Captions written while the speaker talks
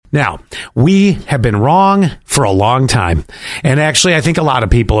Now, we have been wrong for a long time. And actually, I think a lot of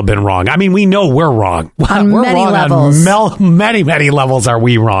people have been wrong. I mean, we know we're wrong. On we're many wrong levels. on many levels are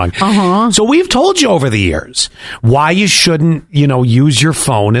we wrong. So we've told you over the years why you shouldn't, use your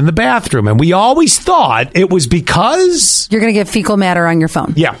phone in the bathroom. And we always thought it was because... You're going to get fecal matter on your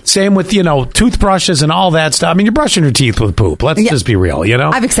phone. Yeah. Same with, toothbrushes and all that stuff. I mean, you're brushing your teeth with poop. Let's just be real,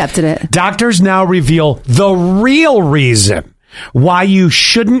 I've accepted it. Doctors now reveal the real reason why you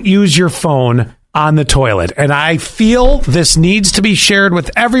shouldn't use your phone on the toilet. And I feel this needs to be shared with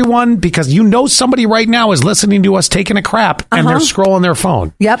everyone because somebody right now is listening to us taking a crap and they're scrolling their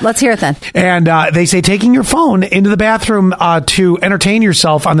phone. Yep, let's hear it then. And they say taking your phone into the bathroom to entertain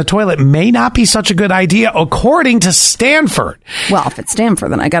yourself on the toilet may not be such a good idea, according to Stanford. Well, if it's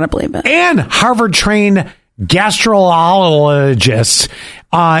Stanford, then I got to believe it. And Harvard-trained gastrologist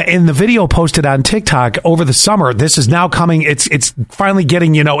in the video posted on TikTok over the summer. This is now coming. It's finally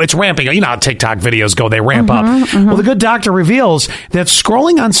getting, it's ramping. You know how TikTok videos go. They ramp up. Well, the good doctor reveals that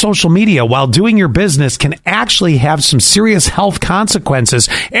scrolling on social media while doing your business can actually have some serious health consequences.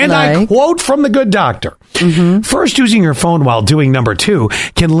 And I quote from the good doctor. First, using your phone while doing number 2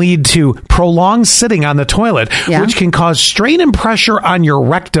 can lead to prolonged sitting on the toilet, which can cause strain and pressure on your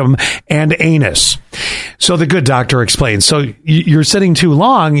rectum and anus. So the good doctor explains. So you're sitting too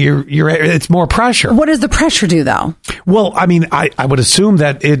long, it's more pressure. What does the pressure do, though? Well, I mean, I would assume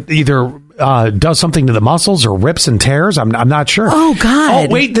that it either does something to the muscles or rips and tears. I'm not sure. Oh, God.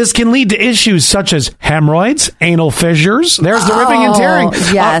 Oh, wait, this can lead to issues such as hemorrhoids, anal fissures. There's the ripping and tearing.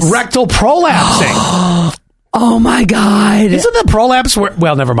 Yes. Rectal prolapsing. Oh, my God. Isn't the prolapse where...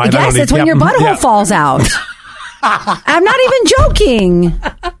 Well, never mind. Yes, it's when your butthole falls out. I'm not even joking.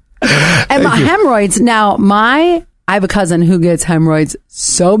 And my hemorrhoids. Now, I have a cousin who gets hemorrhoids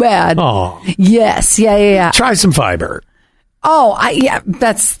so bad. Oh. Yes. Yeah. Try some fiber. Oh,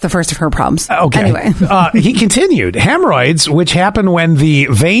 that's the first of her problems. Okay. Anyway. He continued, hemorrhoids, which happen when the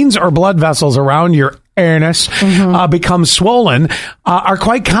veins or blood vessels around your anus become swollen, are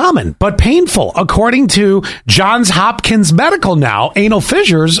quite common, but painful. According to Johns Hopkins Medical now, anal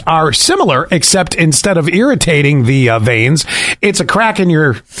fissures are similar, except instead of irritating the veins, it's a crack in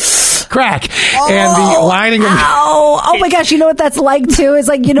your crack. And the lining of... Oh my gosh, you know what that's like too? It's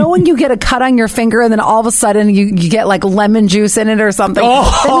like, when you get a cut on your finger and then all of a sudden you get like lemon juice in it or something.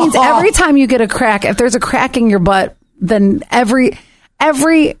 That means every time you get a crack, if there's a crack in your butt, then every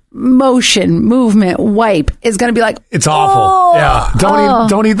movement, wipe is going to be like, it's awful. Yeah.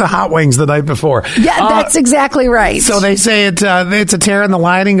 Don't eat the hot wings the night before. Yeah, that's exactly right. So they say it's a tear in the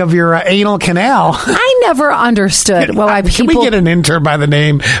lining of your anal canal. I never understood why people... Can we get an intern by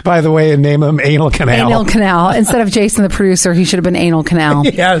the way, and name him Anal Canal? Anal Canal. Instead of Jason the producer, he should have been Anal Canal.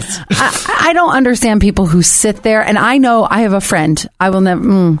 Yes. I don't understand people who sit there, and I know I have a friend. I will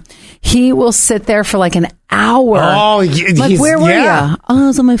never... he will sit there for like an hour. Oh, like, where were you? Oh, I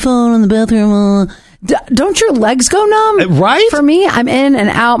was on my phone in the bathroom. Don't your legs go numb? Right? For me, I'm in and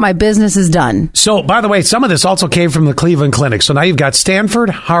out. My business is done. So, by the way, some of this also came from the Cleveland Clinic. So now you've got Stanford,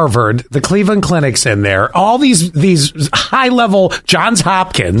 Harvard, the Cleveland Clinics in there. All these high-level Johns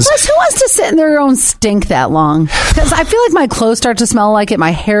Hopkins. Plus, who wants to sit in their own stink that long? Because I feel like my clothes start to smell like it.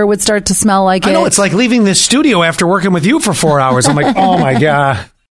 My hair would start to smell like it. I know. It's like leaving this studio after working with you for 4 hours. I'm like, oh, my God.